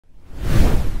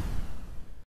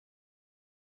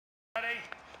me.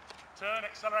 Turn,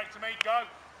 accelerate to me, go.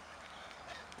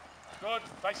 Good,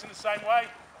 facing the same way.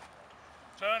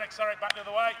 Turn, accelerate back the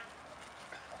other way.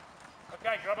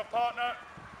 Okay, grab a partner.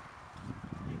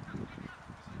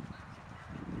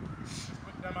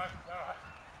 Quick demo, alright.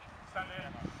 Stand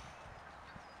in.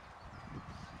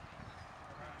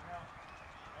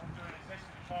 All I'm doing is this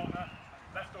with your partner.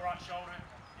 Left or right shoulder,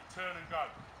 you turn and go.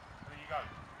 There you go.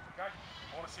 Okay?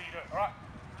 I want to see you do it. Alright?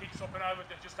 Keep swapping over,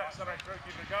 just accelerate through,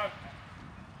 give it a go.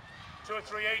 2 or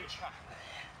 3 each.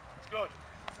 It's good.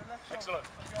 Excellent.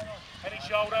 Any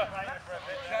shoulder. Yeah,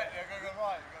 go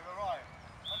right, go right.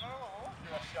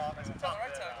 You're sharp.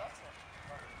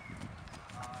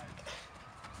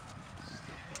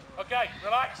 Okay,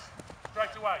 relax.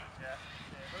 Straight away. Yeah.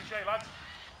 Let me show you, lads.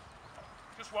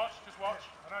 Just watch, just watch.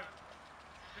 I know.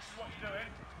 This is what you're doing.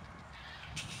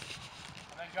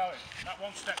 And then going. That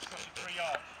one step's got you 3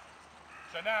 yards.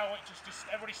 So now, just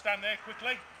everybody stand there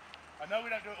quickly. I know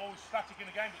we don't do it always static in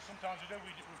the game, but sometimes we do.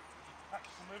 We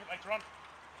practice some movement later on.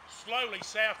 Slowly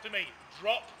say after me,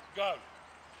 drop, go.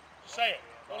 Say it,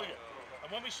 all of you. And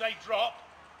when we say drop,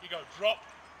 you go drop,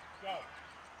 go.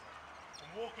 And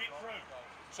walk it through.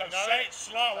 So say it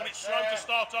slow. I want it slow to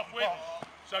start off with.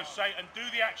 So say and do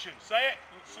the action. Say it,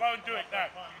 slow and do it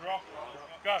now. Drop,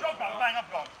 go. Drop, bang, I've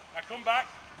gone. Now come back.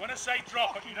 When I say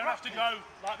drop, you don't have to go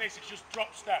like this. It's just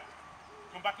drop step.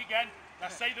 Come back again. Now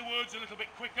say the words a little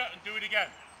bit quicker and do it again.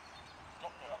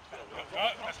 Go,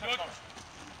 that's good.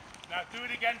 Now do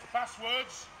it again, fast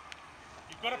words.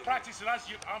 You've got to practice it as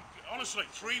you, honestly,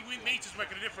 3 meters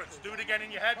making a difference. Do it again in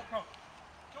your head.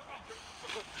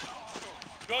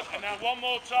 Good, and now one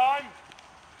more time.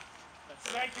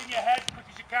 Say it in your head, quick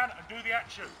as you can, and do the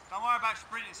action. Don't worry about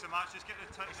sprinting so much, just get the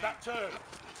technique. It's that turn.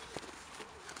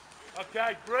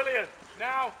 Okay, brilliant.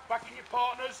 Now, back in your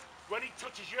partners. When he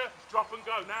touches you, drop and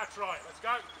go. Now try it. Let's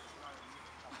go.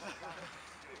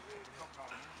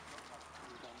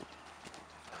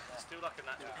 Still looking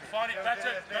at that. You find it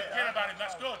better? Don't forget about him.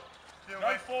 That's good.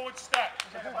 Go forward step.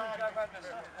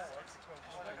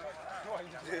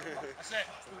 That's it.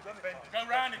 Go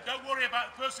round him. Don't worry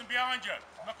about the person behind you.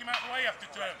 Knock him out of the way after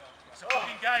turn. It's a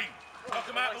fucking game.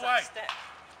 Knock him out of the way.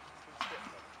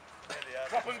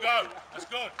 Drop and go. That's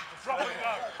good. Drop and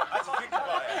go. That's a think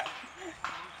about it.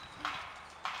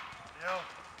 Yo.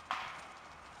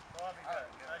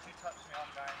 As you touch me, I'm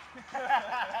going.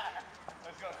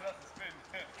 Let's go. That's a spin.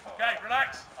 Okay,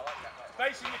 relax.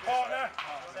 Facing your partner.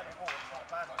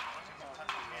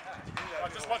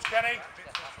 Right, just watch Kenny.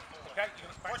 Okay,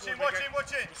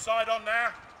 Watch him. Side on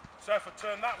now. So if I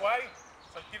turn that way,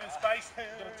 so give him space, you're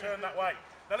going to turn that way.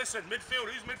 Now listen, midfield.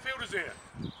 Who's midfielders here?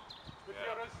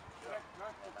 Midfielders.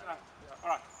 All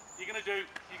right. You're going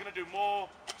to do more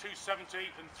 270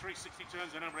 and 360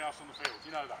 turns than anybody else on the field.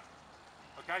 You know that.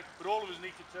 Okay? But all of us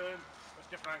need to turn at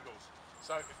different angles.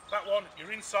 So if that one,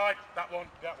 you're inside, that one,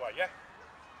 that way, yeah?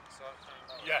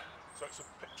 Yeah. So it's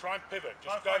try and pivot.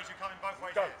 Just both ways, you're coming both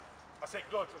ways. Go. Here. That's it,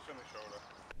 good. Touch on the shoulder.